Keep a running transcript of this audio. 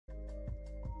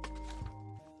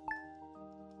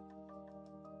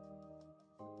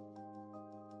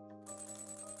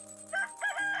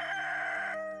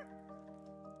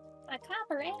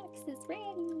copper axe is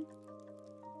ready.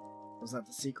 Was that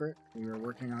the secret? We were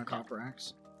working on a copper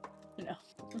axe? No.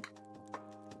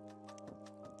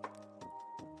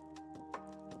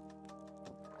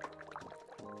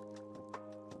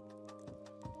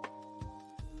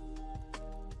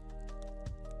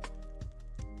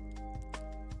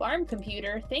 Farm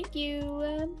computer, thank you.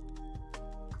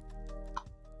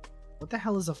 What the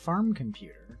hell is a farm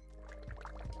computer?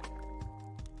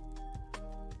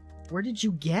 Where did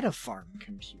you get a farm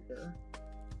computer?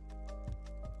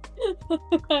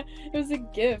 It was a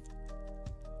gift.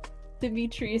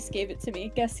 Demetrius gave it to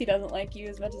me. Guess he doesn't like you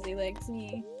as much as he likes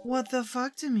me. What the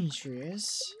fuck,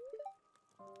 Demetrius?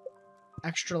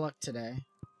 Extra luck today.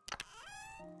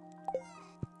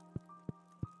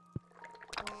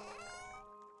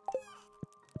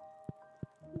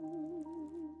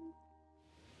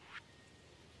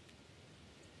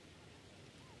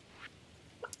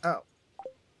 Oh.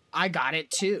 I got it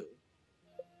too.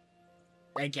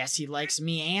 I guess he likes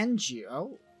me and you.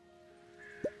 Oh.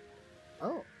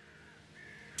 Oh.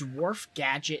 Dwarf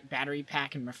gadget, battery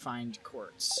pack, and refined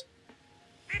quartz.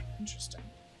 Interesting.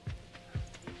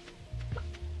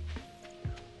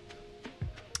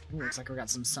 Ooh, looks like we got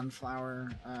some sunflower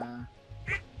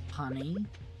honey.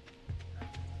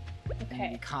 Okay.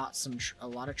 And we caught a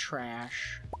lot of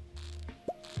trash.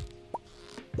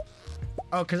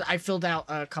 Oh, because I filled out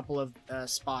a couple of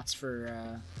spots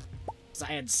for, because I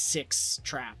had 6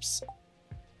 traps.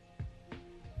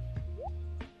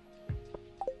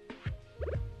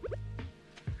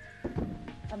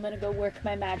 I'm gonna go work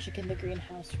my magic in the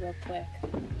greenhouse real quick.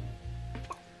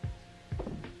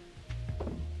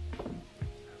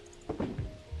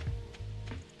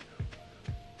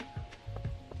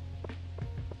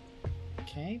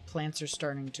 Okay, plants are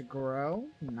starting to grow.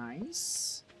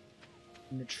 Nice.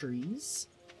 In the trees.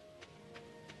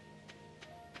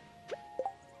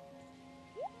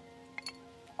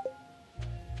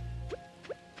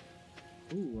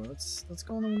 Ooh, let's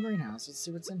go in the greenhouse. Let's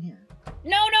see what's in here.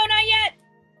 No, not yet!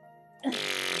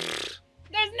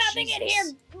 There's nothing in here!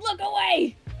 Look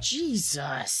away!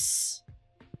 Jesus!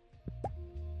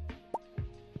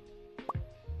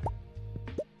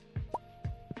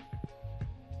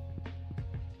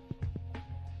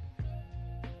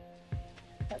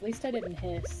 At least I didn't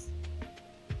hiss.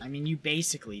 I mean, you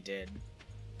basically did.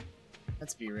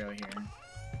 Let's be real here.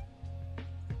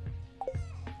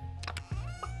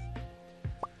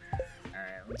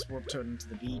 Alright, let's warp toad into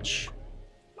the beach.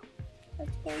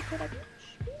 Let's go to the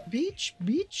Beach?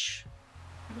 Beach?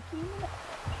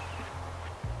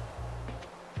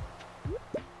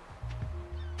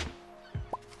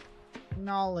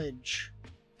 Knowledge.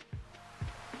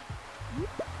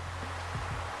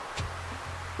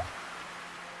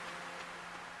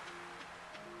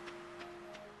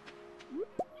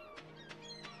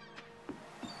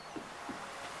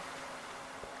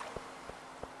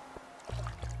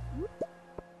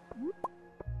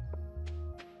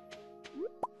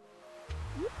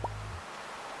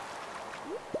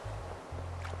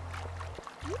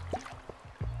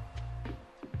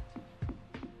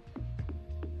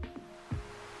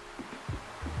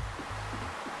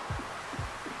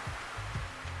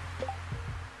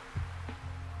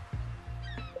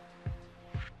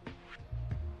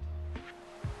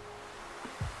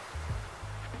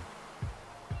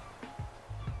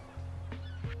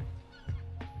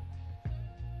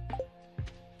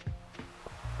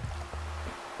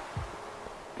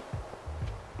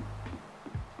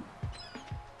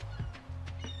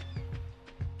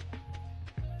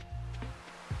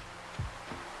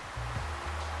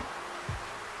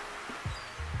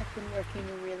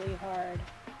 Working really hard.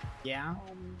 Yeah?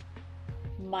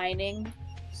 Mining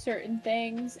certain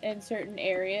things in certain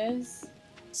areas.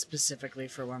 Specifically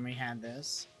for when we had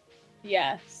this.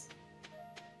 Yes.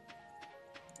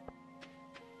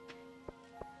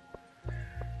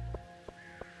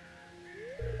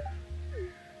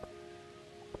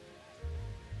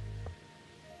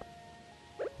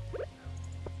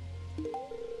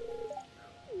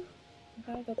 I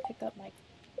gotta go pick up my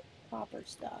copper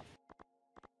stuff.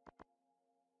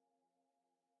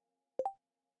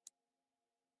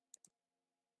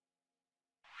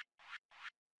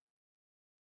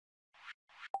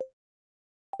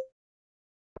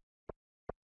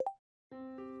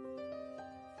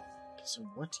 So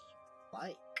what do you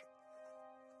like?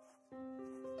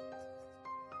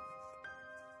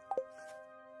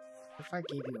 If I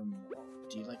gave you a moral,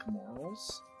 do you like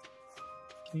morals?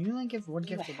 Can you only give one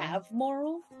gift? Do I have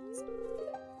moral?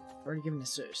 I've already given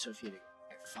this to Sophia.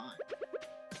 Fine.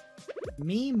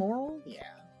 Me, moral?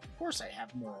 Yeah, of course I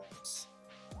have morals.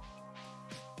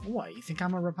 What, you think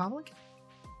I'm a Republican?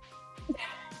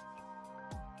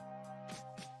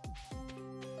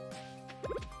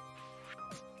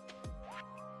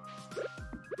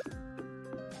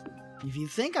 If you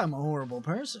think I'm a horrible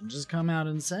person, just come out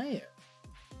and say it.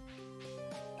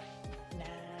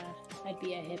 Nah, I'd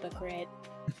be a hypocrite.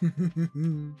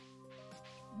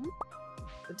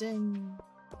 Ding.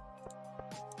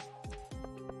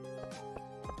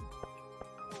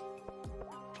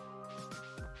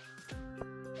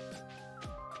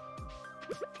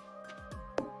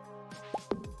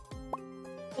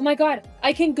 Oh my god,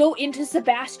 I can go into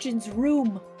Sebastian's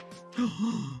room!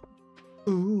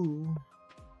 Ooh.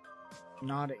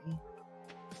 Naughty.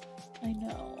 I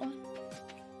know.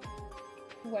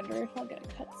 I wonder if I'll get a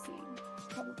cutscene.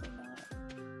 Probably not.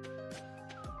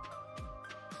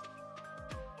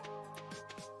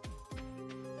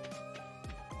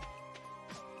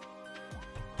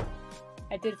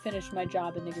 I did finish my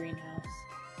job in the greenhouse.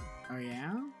 Oh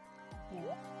yeah?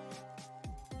 Yeah.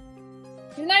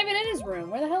 He's not even in his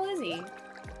room. Where the hell is he?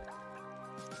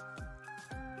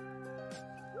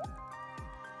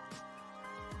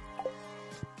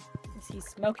 Is he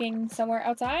smoking somewhere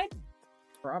outside?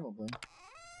 Probably.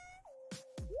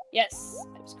 Yes,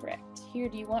 that was correct. Here,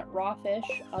 do you want raw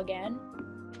fish again?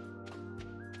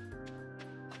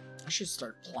 I should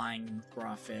start plying with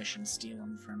raw fish and steal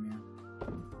them from you.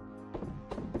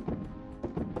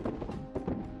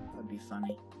 That'd be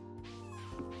funny.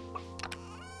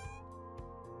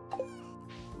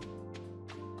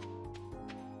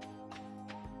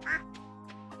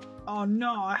 Oh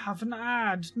no, I have an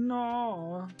ad.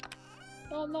 No.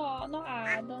 Oh no, no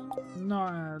ad. No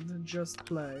ad, just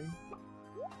play.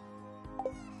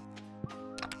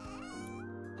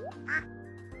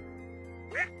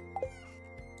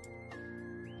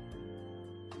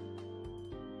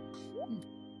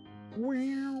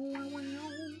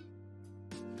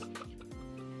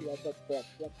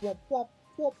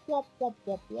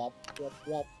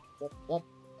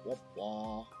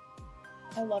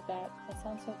 I love that. That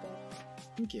sounds so good.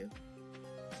 Thank you.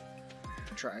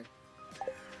 I'll try.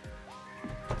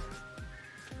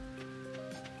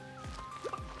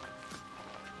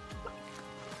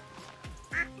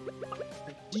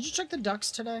 Did you check the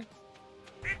ducks today?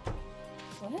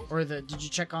 What? Or did you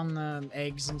check on the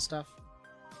eggs and stuff?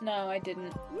 No, I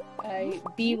didn't. I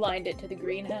beelined it to the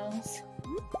greenhouse.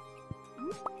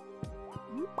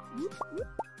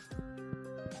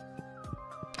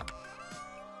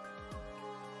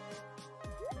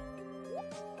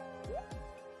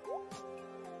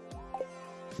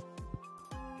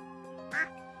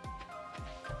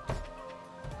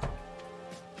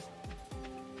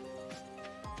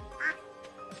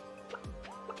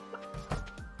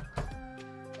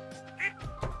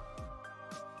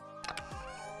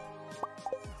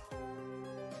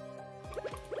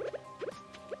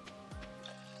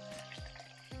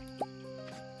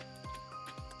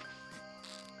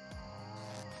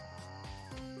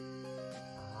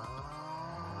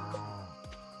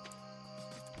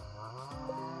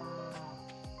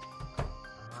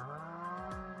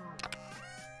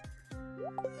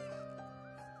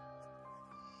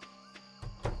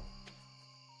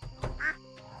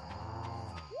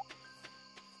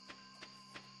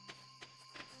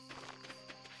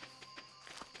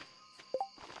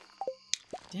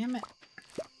 Damn it.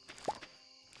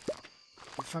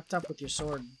 You fucked up with your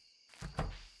sword.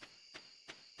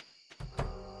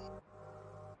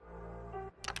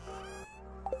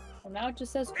 Well, now it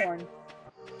just says corn.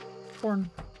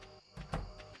 Corn.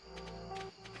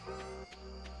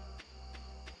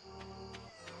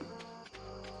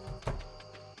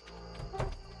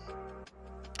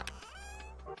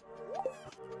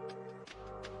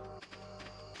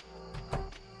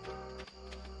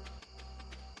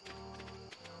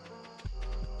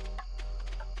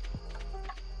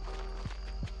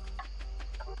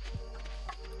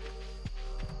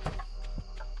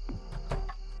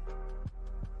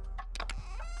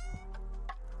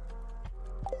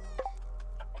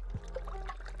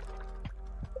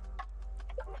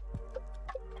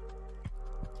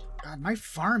 God, my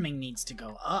farming needs to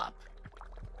go up.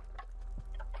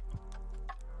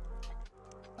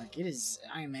 Like, it is...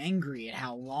 I am angry at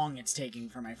how long it's taking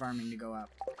for my farming to go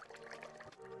up.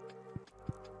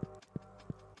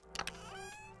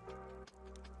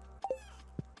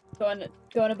 Going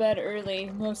to bed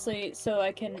early, mostly so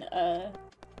I can,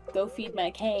 go feed my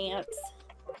cats.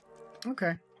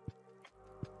 Okay.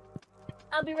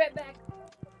 I'll be right back.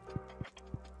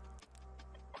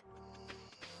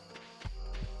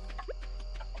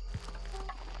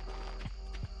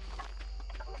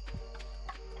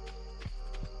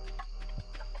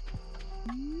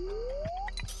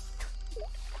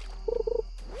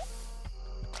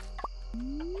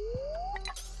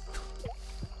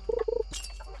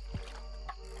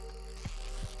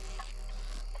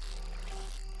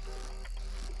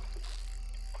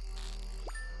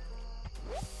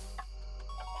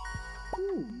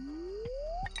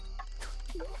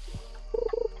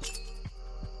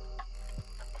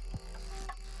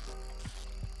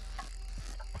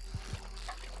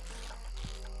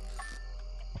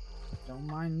 Don't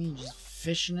mind me just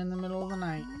fishing in the middle of the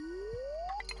night.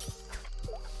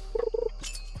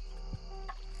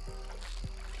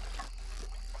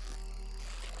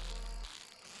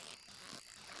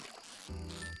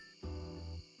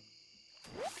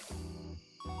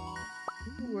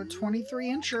 Ooh, a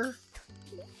 23-incher.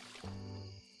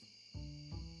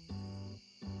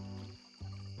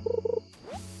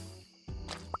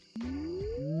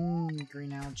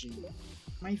 Green algae.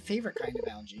 My favorite kind of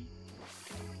algae.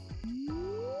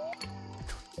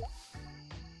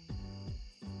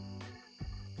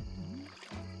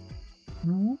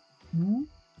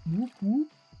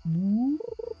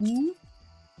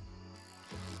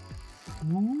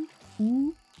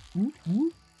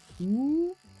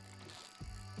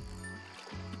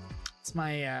 It's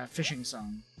my fishing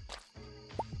song.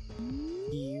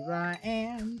 Here I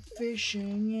am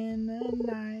fishing in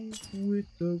the night with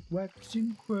the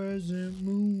waxing crescent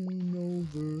moon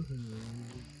overhead.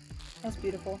 That's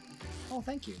beautiful. Oh,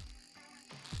 thank you.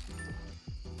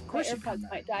 My AirPods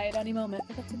might die at any moment,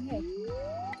 but that's okay.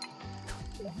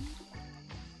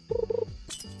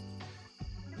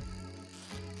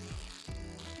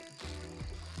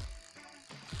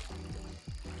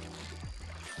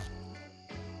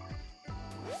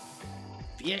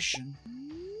 Fishing.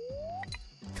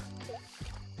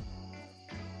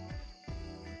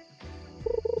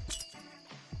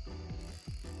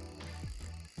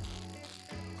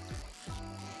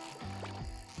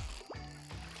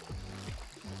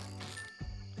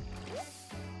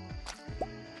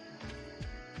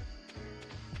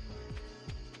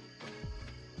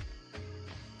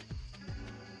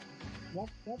 Wop,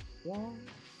 wop, wop.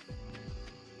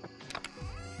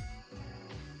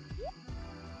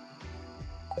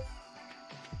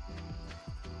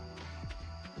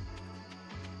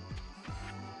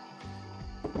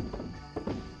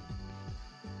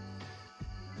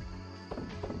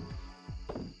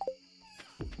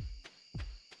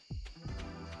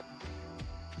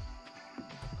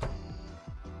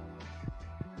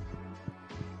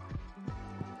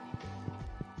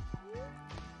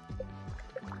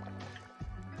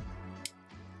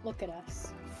 Look at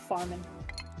us, farming.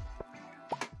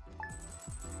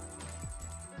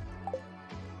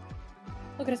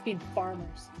 Look at us being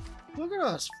farmers. Look at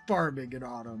us farming in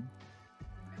autumn.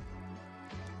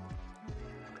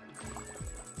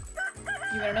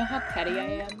 You wanna know how petty I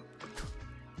am?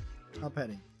 How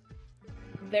petty?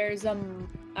 There's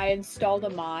I installed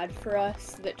a mod for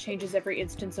us that changes every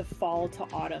instance of fall to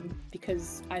autumn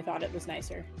because I thought it was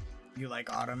nicer. You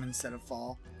like autumn instead of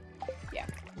fall? Yeah.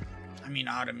 I mean,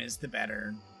 autumn is the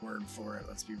better word for it,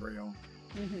 let's be real.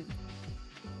 Mm-hmm.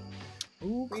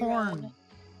 Ooh, corn.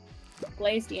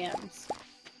 Glazed yams.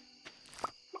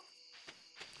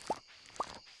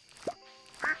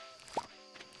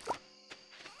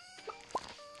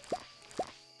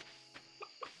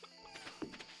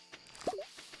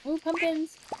 Ooh,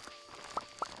 pumpkins.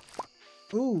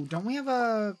 Ooh, don't we have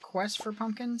a quest for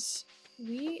pumpkins?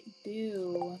 We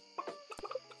do.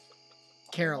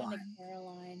 Caroline.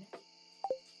 Caroline.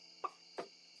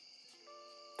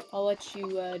 I'll let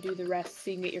you do the rest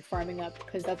so you can get your farming up,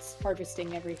 because that's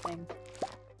harvesting everything.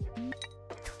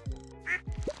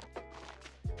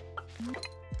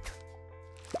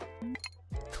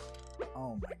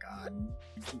 Oh my god.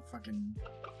 I keep fucking...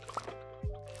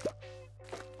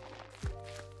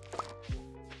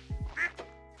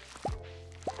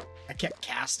 I kept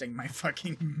casting my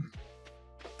fucking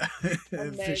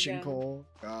fishing pole.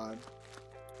 God.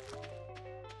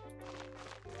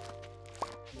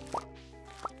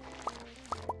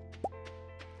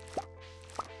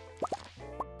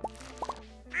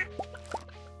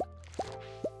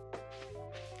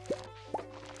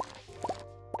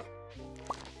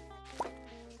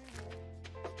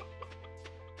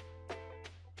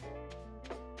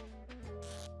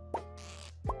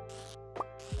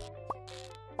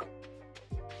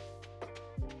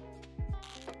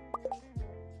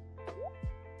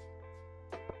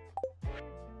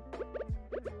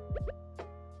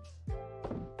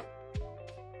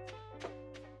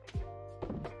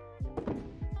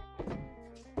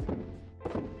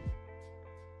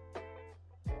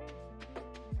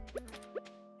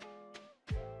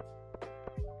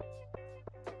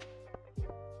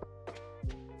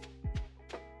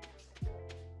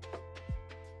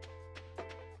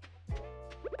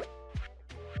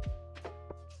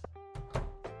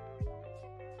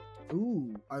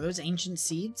 Ooh, are those ancient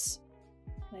seeds?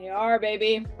 They are,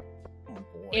 baby. Oh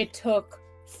boy. It took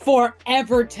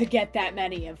forever to get that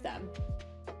many of them.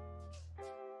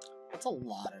 That's a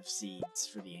lot of seeds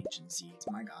for the ancient seeds,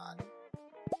 my god.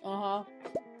 Uh-huh.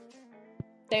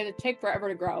 They take forever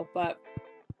to grow, but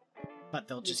But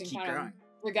they'll You just can keep kinda growing.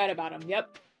 Forget about them.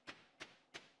 Yep.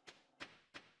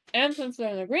 And since they're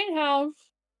in the greenhouse,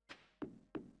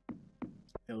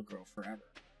 They'll grow forever.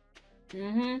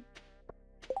 mm-hmm.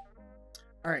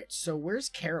 All right, so where's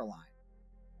Caroline?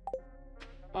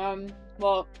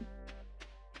 Well,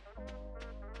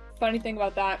 funny thing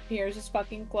about that, Piers is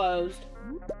fucking closed.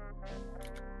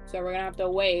 So we're gonna have to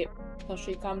wait till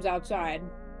she comes outside.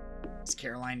 Is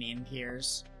Caroline in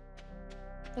Piers?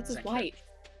 That's Is his that wife.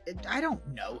 I don't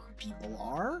know who people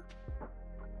are.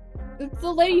 It's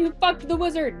the lady who fucked the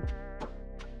wizard.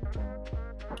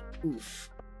 Oof.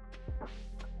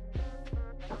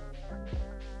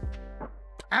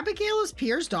 Abigail is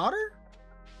Pierre's daughter?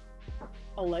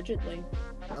 Allegedly.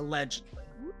 Allegedly.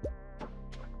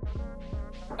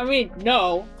 I mean,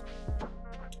 no.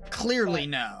 Clearly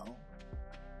no.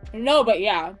 No, but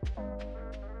yeah.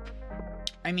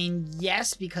 I mean,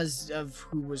 yes, because of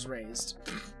who was raised.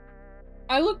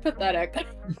 I look pathetic.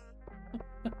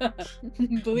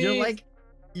 Please.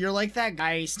 You're like that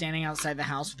guy standing outside the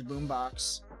house with the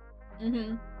boombox.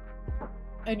 Mm-hmm.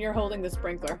 And you're holding the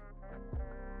sprinkler.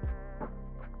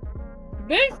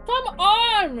 Bitch, come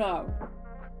on!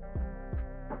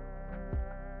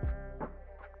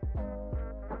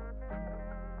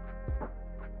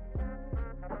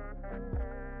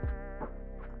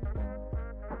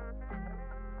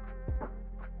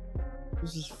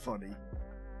 This is funny.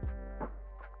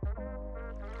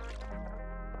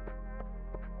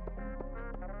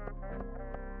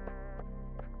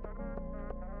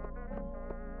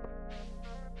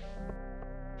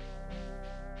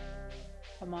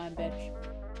 Come on, bitch.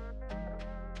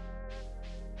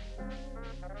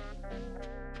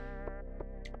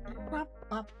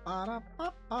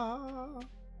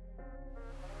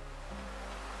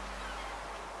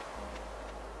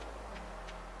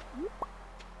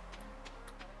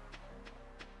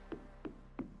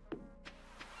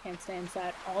 Can't stay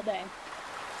inside all day.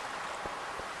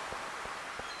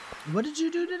 What did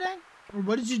you do today? Or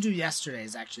what did you do yesterday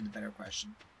is actually the better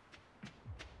question.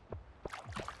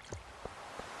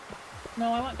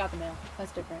 No, I got the mail.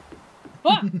 That's different.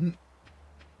 Ah!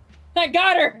 I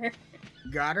got her!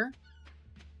 Got her?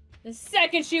 The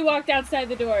second she walked outside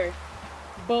the door.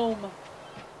 Boom.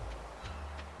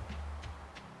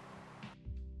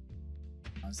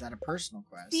 Oh, is that a personal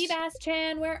quest?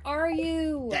 Seabass-chan, where are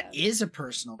you? That is a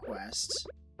personal quest.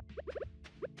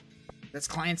 That's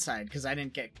client side, because I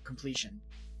didn't get completion.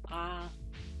 Ah.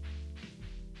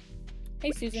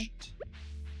 Hey, Susan. Shit.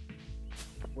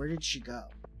 Where did she go?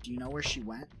 Do you know where she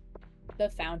went? The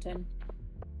fountain.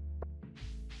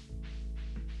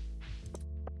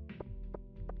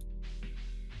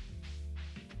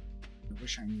 I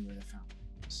wish I knew where the fountain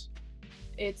was.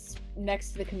 It's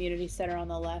next to the community center on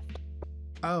the left.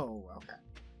 Oh, okay.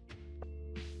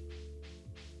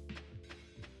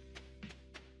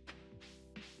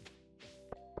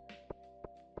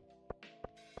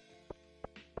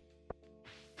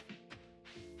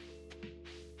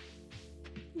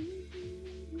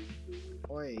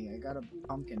 Oi, I got a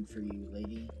pumpkin for you,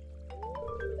 lady.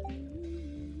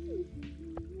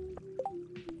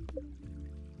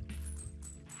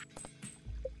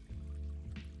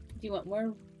 Do you want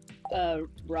more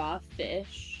raw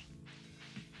fish?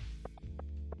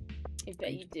 I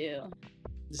bet you do.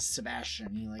 This is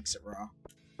Sebastian, he likes it raw.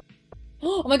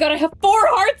 Oh my god, I have 4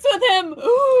 hearts with him!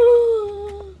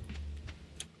 Ooh!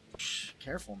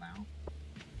 Careful now.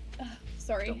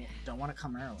 Sorry. Don't want to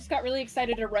come early. Just got really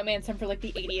excited to romance him for like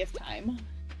the 80th time.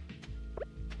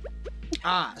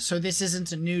 Ah, so this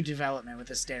isn't a new development with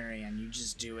Asterion. You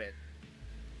just do it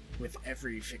with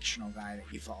every fictional guy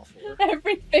that you fall for.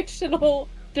 Every fictional,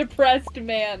 depressed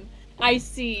man I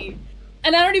see.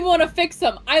 And I don't even want to fix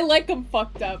him. I like him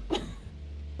fucked up.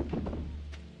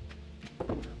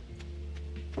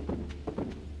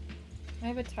 I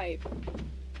have a type.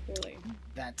 Clearly.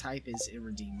 That type is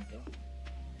irredeemable.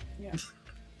 Yeah.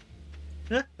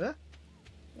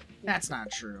 That's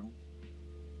not true.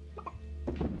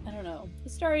 I don't know.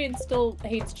 Astarion still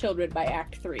hates children by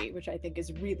Act 3, which I think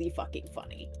is really fucking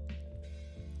funny.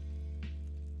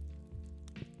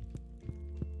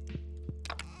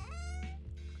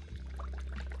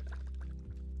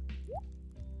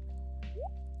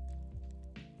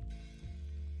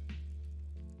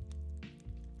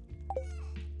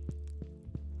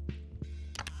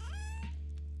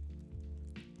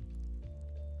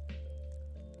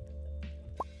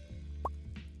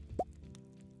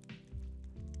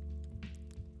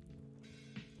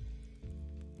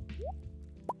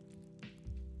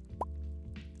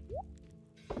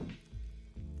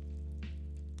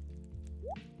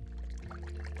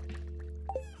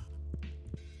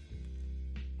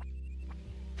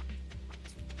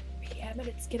 damn it,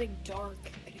 it's getting dark.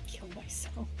 I'm gonna kill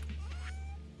myself.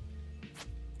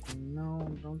 No,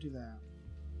 don't do that.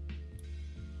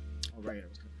 Oh, right, I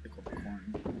was gonna pickle the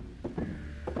corn.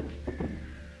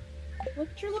 Look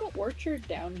at your little orchard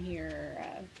down here.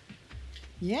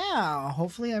 Yeah,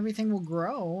 hopefully everything will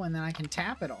grow and then I can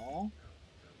tap it all.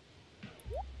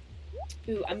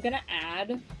 Ooh, I'm gonna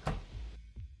add...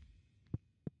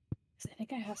 I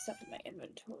think I have stuff in my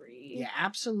inventory. Yeah,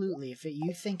 absolutely. If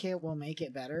you think it will make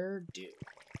it better, do.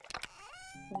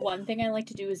 One thing I like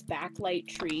to do is backlight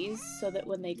trees so that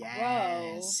when they grow...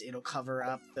 Yes, it'll cover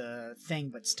up the thing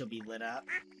but still be lit up.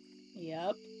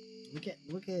 Yep.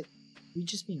 Look at... We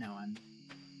just be knowing.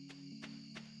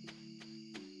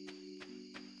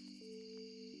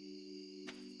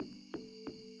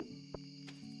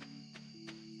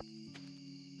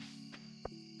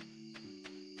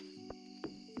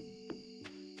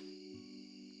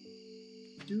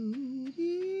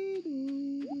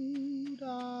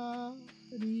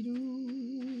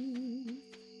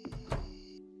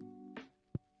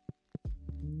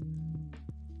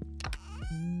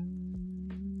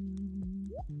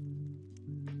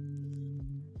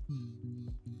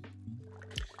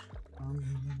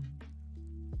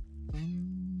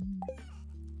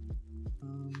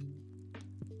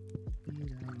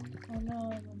 Oh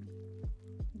no.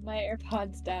 My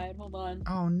AirPods died. Hold on.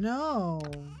 Oh no.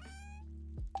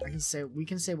 We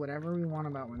can say whatever we want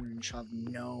about Winry and she'll have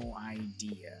no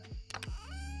idea.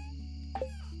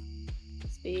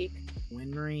 Speak.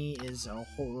 Winry is a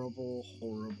horrible,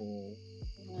 horrible...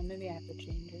 Well, maybe I have to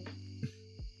change it.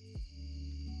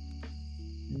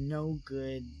 No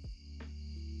good...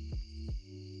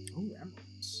 Ooh,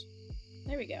 emeralds.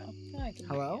 There we go. Now I can hear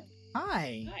Hello? you.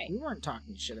 Hi. Hi. We weren't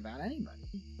talking shit about anybody.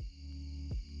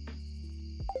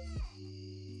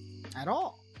 At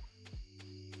all.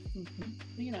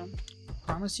 You know.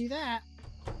 Promise you that.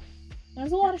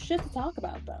 There's a lot of shit to talk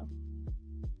about, though.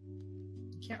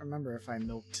 I can't remember if I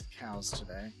milked cows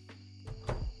today.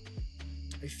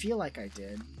 I feel like I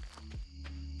did.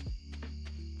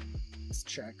 Let's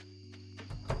check.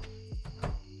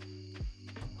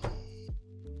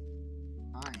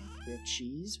 Fine. We have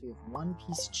cheese. We have one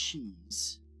piece of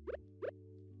cheese.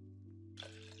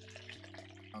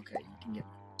 Okay, you can get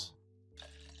that.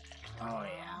 Oh,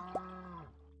 yeah.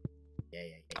 Yeah.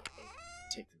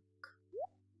 Take the milk.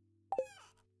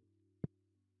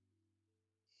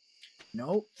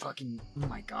 Nope. Fucking. Oh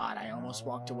my god, I almost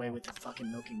walked away with the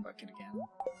fucking milking bucket again.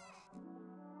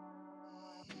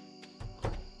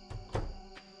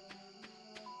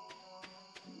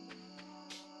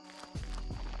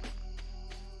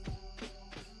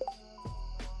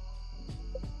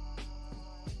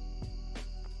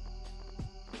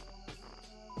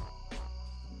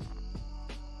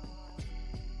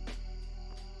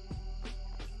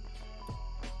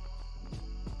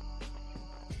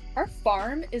 Our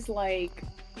farm is like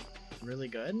Really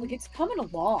good? Like, it's coming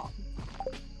along.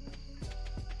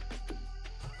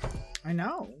 I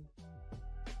know.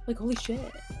 Like, holy shit.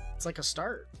 It's like a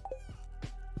start.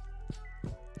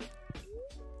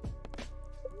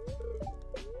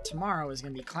 Tomorrow is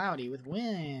going to be cloudy with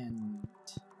wind.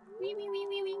 Wee, wee, wee,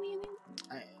 wee, wee, wee, wee.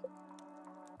 I...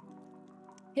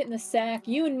 Hitting the sack.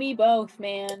 You and me both,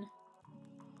 man.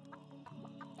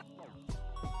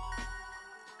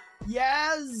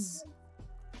 Yes!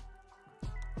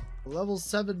 Level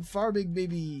 7 farming,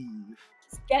 baby.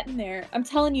 It's getting there. I'm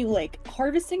telling you, like,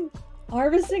 harvesting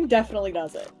definitely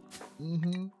does it.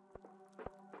 Mm-hmm.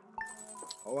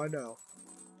 Oh, I know.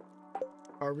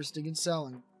 Harvesting and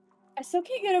selling. I still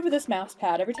can't get over this mouse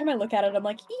pad. Every time I look at it, I'm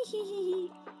like, hee hee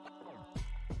hee.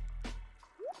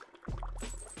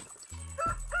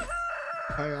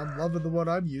 Hey, I'm loving the one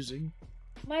I'm using.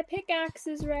 My pickaxe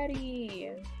is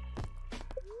ready.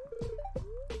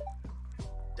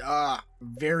 Ah,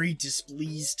 very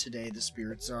displeased today, the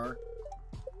spirits are.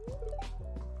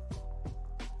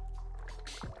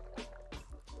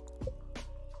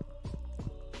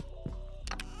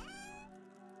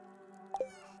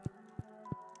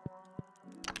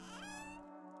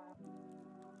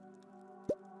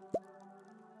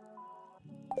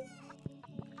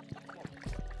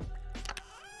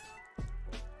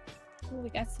 Ooh, we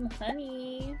got some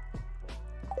honey.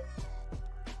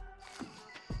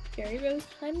 Cherry rose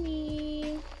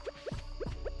honey.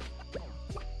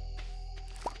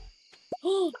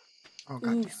 Oh, God.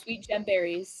 Ooh, sweet gem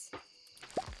berries.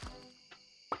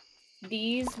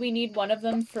 These, we need one of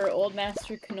them for Old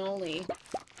Master Cannoli.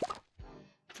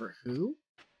 For who?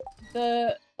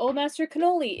 The Old Master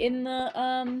Cannoli in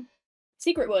the,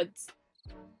 Secret Woods.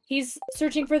 He's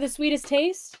searching for the sweetest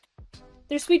taste.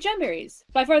 They're sweet gem berries.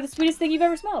 By far the sweetest thing you've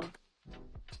ever smelled.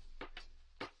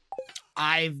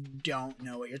 I don't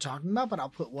know what you're talking about, but I'll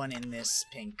put one in this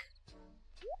pink.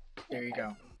 There you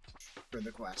go. For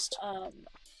the quest.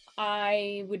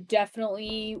 I would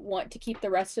definitely want to keep the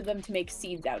rest of them to make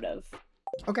seeds out of.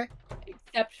 Okay.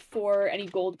 Except for any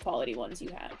gold quality ones you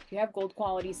have. If you have gold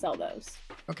quality, sell those.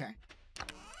 Okay.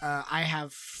 I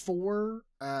have 4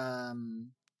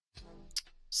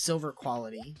 silver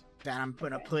quality that I'm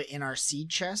gonna put in our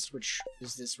seed chest, which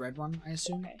is this red one, I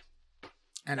assume. Okay.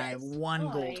 And I have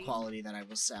 1 gold quality that I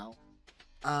will sell.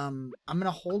 I'm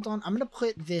gonna hold on. I'm gonna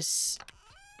put this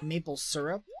maple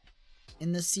syrup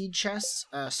in the seed chest,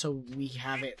 so we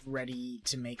have it ready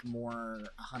to make more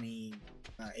honey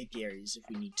apiaries if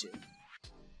we need to.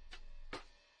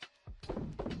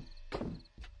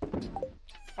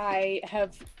 I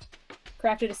have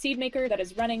crafted a seed maker that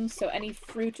is running, so any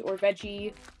fruit or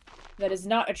veggie that is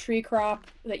not a tree crop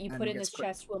that you put in this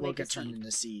chest will make a seed. Turned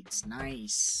into seeds.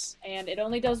 Nice. And it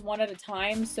only does 1 at a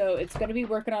time, so it's going to be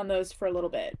working on those for a little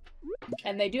bit. Okay.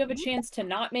 And they do have a chance to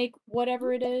not make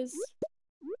whatever it is.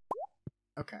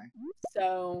 Okay.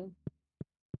 So,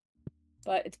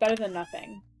 but it's better than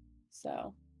nothing.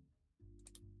 So.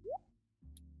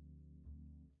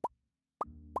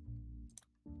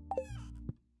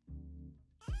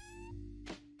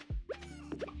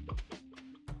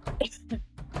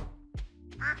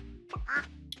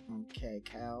 Okay,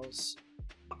 cows.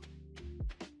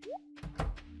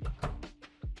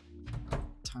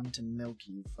 Time to milk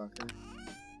you, fucker.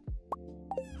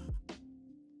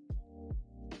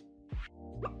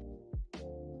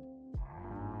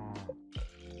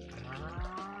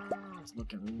 It's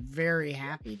looking very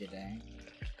happy today.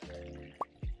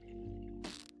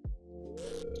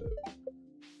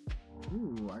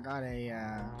 Ooh, I got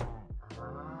a,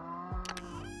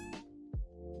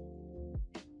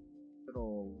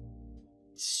 little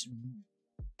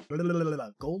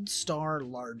gold star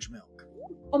large milk.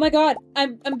 Oh my god,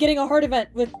 I'm getting a heart event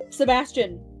with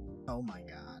Sebastian. Oh my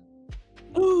god.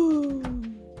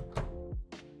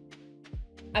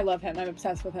 I love him. I'm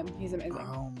obsessed with him. He's amazing.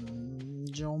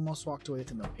 You almost walked away with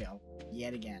the milk pail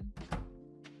yet again.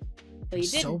 Well, you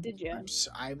didn't, did you?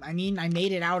 I mean, I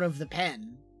made it out of the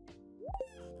pen,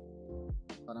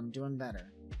 but I'm doing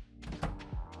better.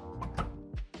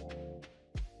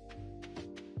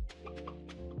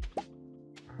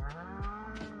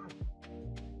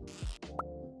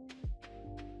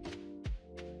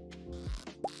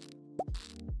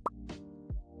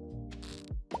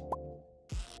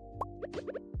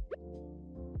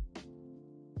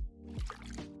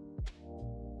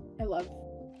 I love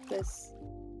this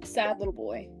sad little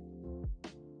boy.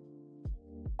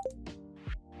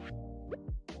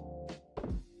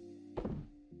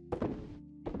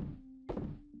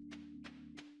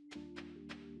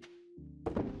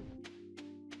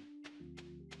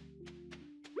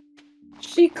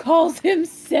 She calls him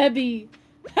Sebi.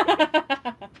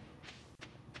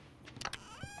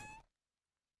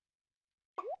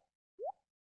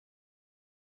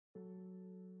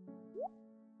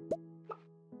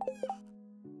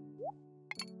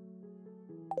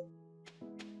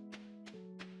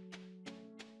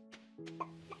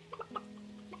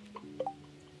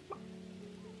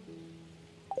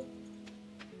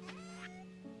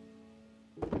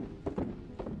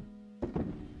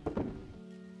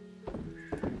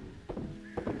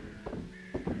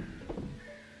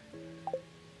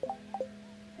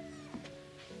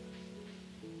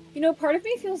 You know, part of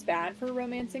me feels bad for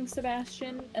romancing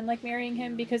Sebastian and, like, marrying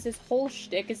him because his whole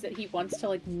shtick is that he wants to,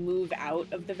 like, move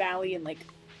out of the valley and, like,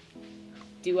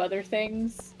 do other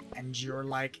things. And you're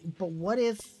like, but what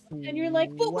if... And you're like,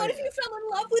 but what if you fell in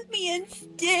love with me and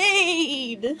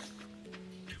stayed?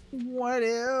 What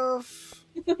if...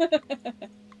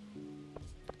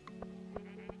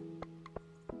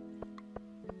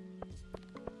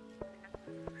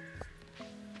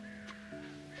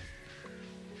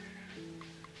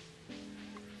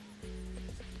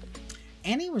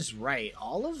 Annie was right.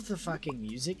 All of the fucking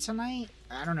music tonight,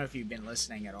 I don't know if you've been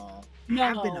listening at all.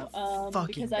 No,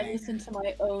 because I listen to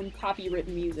my own copywritten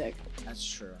music. That's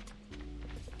true.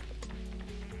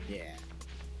 Yeah.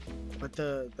 But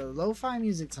the lo-fi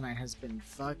music tonight has been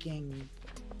fucking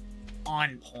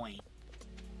on point.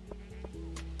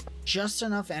 Just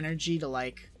enough energy to,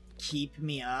 like, keep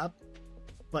me up,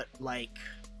 but, like,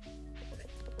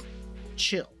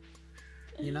 chill.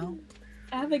 You know?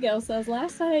 Abigail says,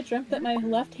 last night I dreamt that my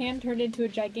left hand turned into a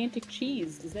gigantic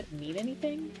cheese. Does that mean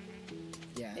anything?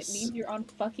 Yes. It means you're on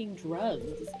fucking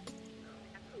drugs.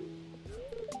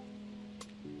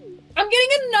 I'm getting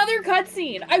another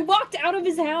cutscene! I walked out of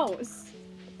his house!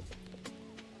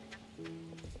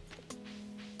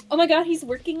 Oh my god, he's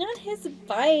working on his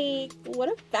bike! What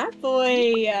a fat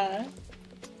boy!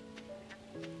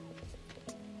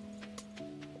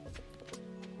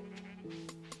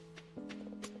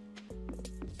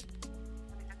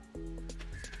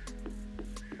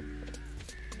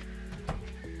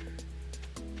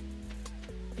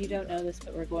 You don't know this,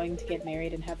 but we're going to get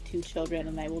married and have 2 children,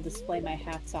 and I will display my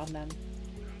hats on them.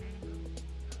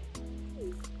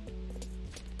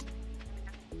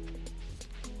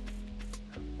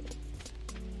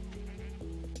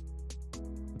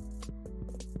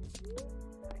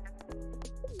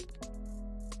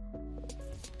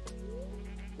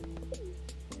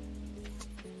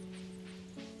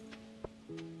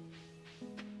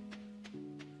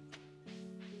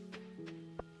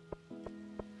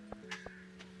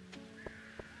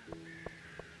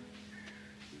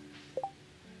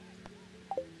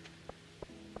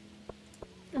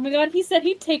 Oh my god, he said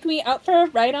he'd take me out for a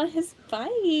ride on his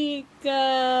bike.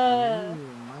 Ooh,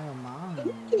 my.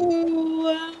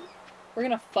 Ooh. We're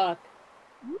gonna fuck.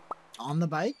 On the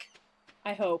bike?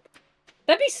 I hope.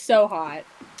 That'd be so hot.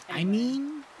 Anyway. I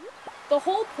mean... The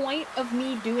whole point of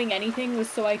me doing anything was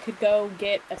so I could go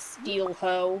get a steel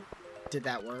hoe. Did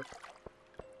that work?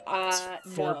 It's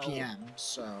 4 p.m.,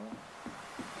 so...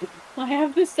 I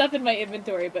have this stuff in my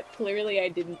inventory, but clearly I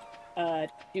didn't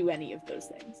do any of those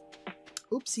things.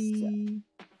 Oopsie. So.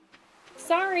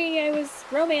 Sorry, I was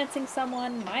romancing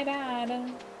someone. My bad.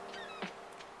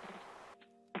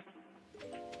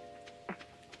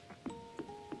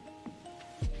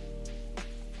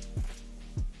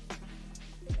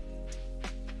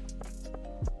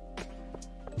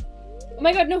 Oh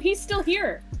my god, no, he's still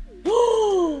here.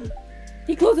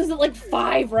 He closes at like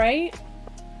 5, right?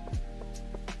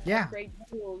 Yeah. Great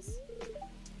tools.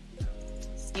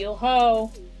 Steel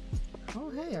hoe. Oh,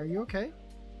 hey, are you okay?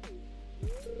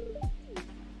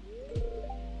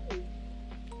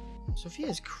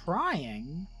 Sophia's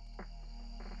crying.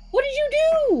 What did you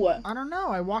do? I don't know.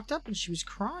 I walked up and she was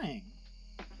crying.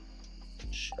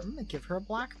 I'm gonna give her a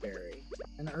blackberry.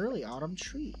 An early autumn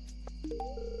treat.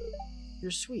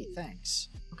 You're sweet, thanks.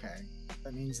 Okay.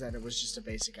 That means that it was just a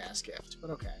basic ass gift,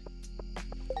 but okay.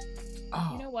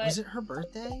 Oh, you know what? Was it her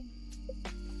birthday?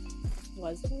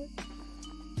 Was it?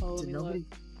 Oh, Did nobody...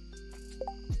 Look.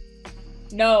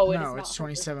 No, it's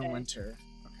 27 winter.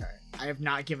 Okay. I have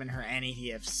not given her any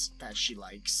gifts that she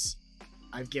likes.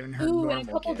 I've given her normal in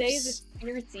a couple gifts. days it's New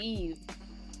Year's Eve.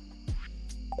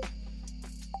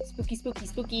 Spooky, spooky,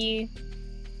 spooky.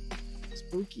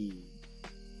 Spooky.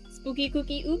 Spooky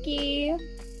cookie ookie.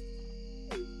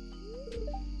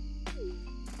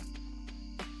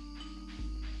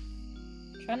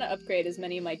 Trying to upgrade as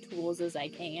many of my tools as I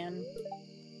can.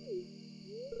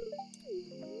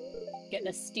 Getting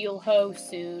a steel hoe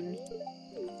soon.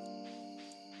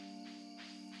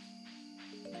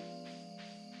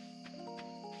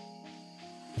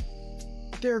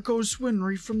 There goes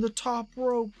Winry from the top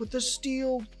rope with the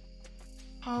steel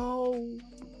hoe.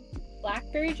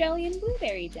 Blackberry jelly and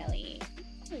blueberry jelly.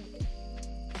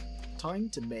 Time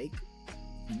to make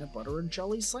peanut butter and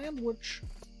jelly sandwich.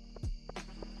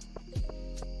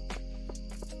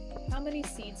 How many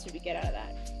seeds did we get out of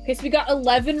that? Okay, so we got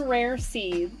 11 rare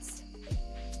seeds.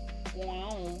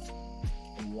 Wow.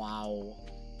 Wow.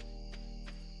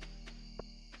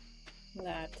 Look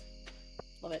at that.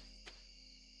 Love it.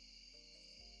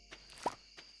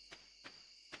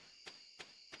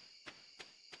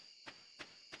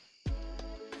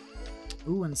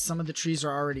 Ooh, and some of the trees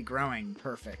are already growing.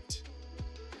 Perfect.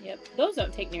 Yep, those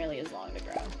don't take nearly as long to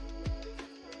grow.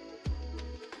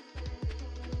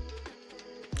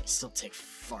 Still take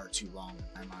far too long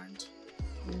in my mind.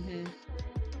 Mm-hmm.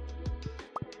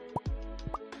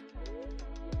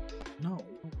 No.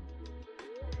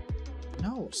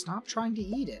 No, stop trying to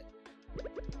eat it.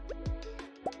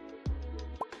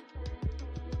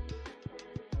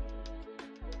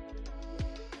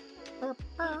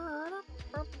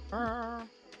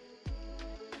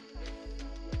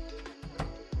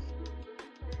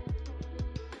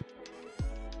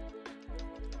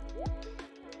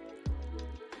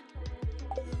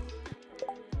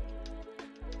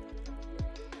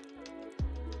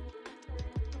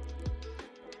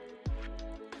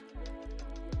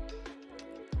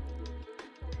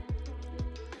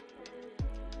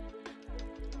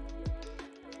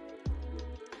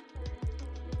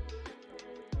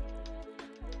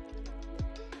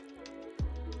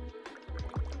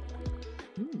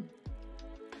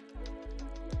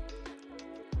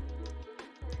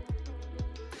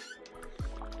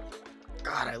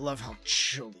 God, I love how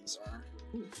chill these are.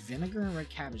 Ooh, vinegar and red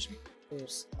cabbage make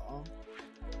coleslaw.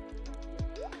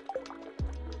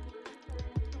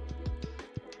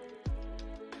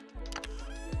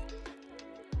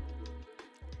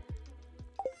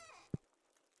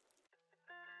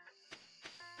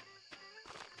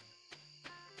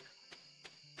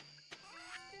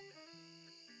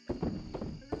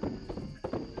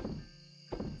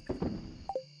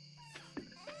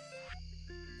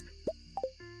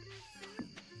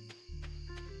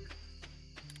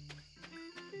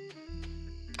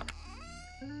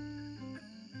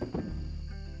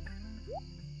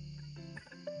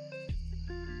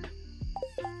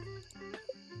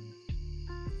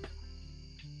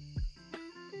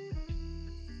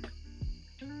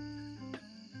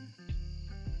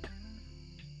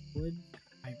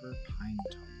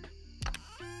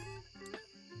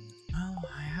 No,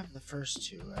 I have the first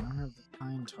two. I don't have the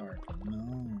pine tar.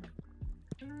 No.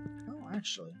 Oh,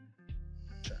 actually.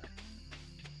 Sure.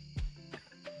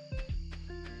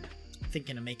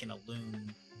 Thinking of making a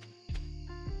loom.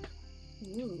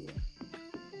 Ooh.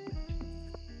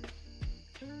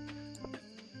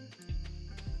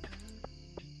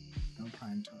 No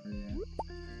pine tar yet.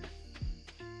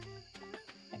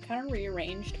 I kind of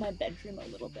rearranged my bedroom a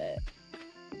little bit.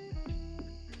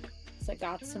 So I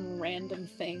got some random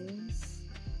things.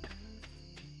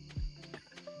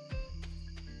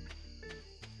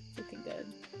 Looking good.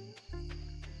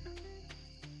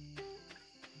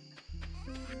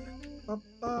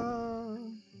 Ba-ba.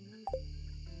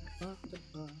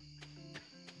 Ba-ba-ba.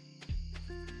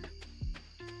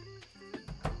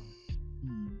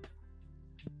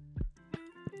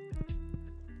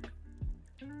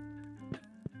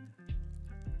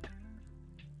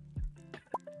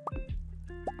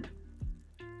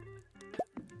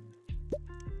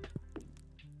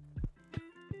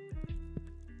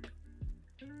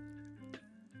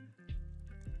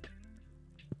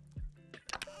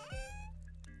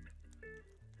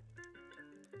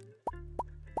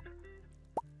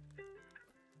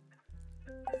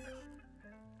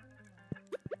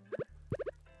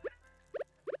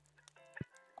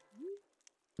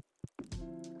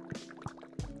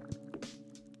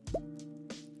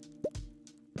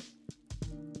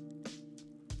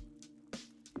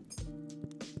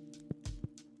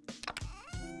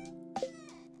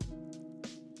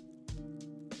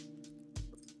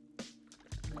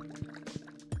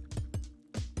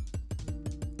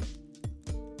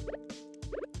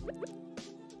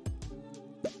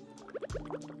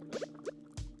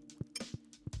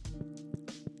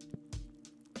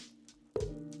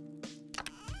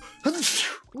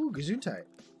 Ooh, Gesundheit.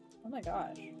 Oh my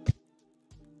gosh.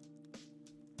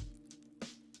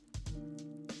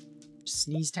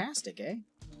 Sneeze-tastic, eh?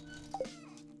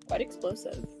 Quite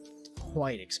explosive.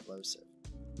 Quite explosive.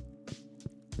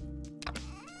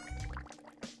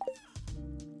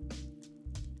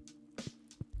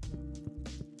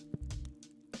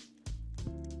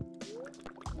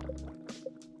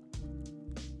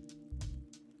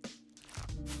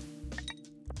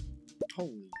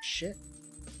 Holy shit.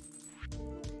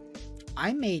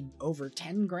 I made over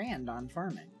 10 grand on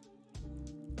farming.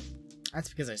 That's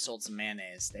because I sold some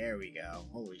mayonnaise. There we go.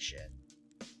 Holy shit.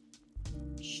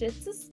 Shit's